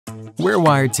We're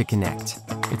wired to connect.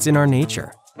 It's in our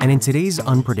nature. And in today's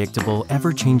unpredictable,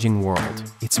 ever-changing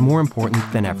world, it's more important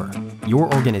than ever.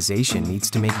 Your organization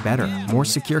needs to make better, more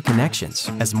secure connections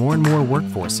as more and more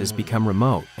workforces become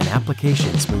remote and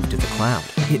applications move to the cloud.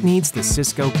 It needs the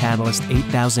Cisco Catalyst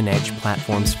 8000 Edge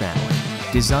Platforms family.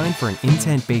 Designed for an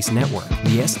intent-based network,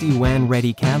 the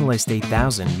SD-WAN-ready Catalyst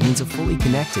 8000 means a fully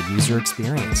connected user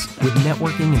experience with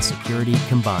networking and security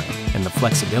combined, and the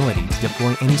flexibility to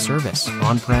deploy any service,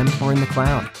 on-prem or in the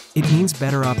cloud. It means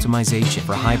better optimization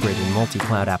for hybrid and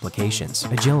multi-cloud applications,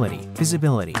 agility,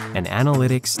 visibility, and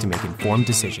analytics to make informed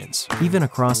decisions, even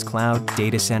across cloud,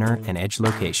 data center, and edge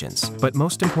locations. But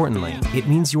most importantly, it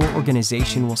means your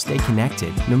organization will stay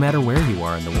connected no matter where you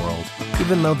are in the world,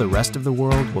 even though the rest of the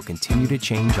world will continue to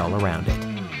change all around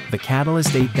it. The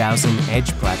Catalyst 8000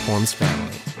 Edge Platforms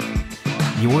family.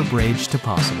 Your bridge to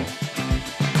possible.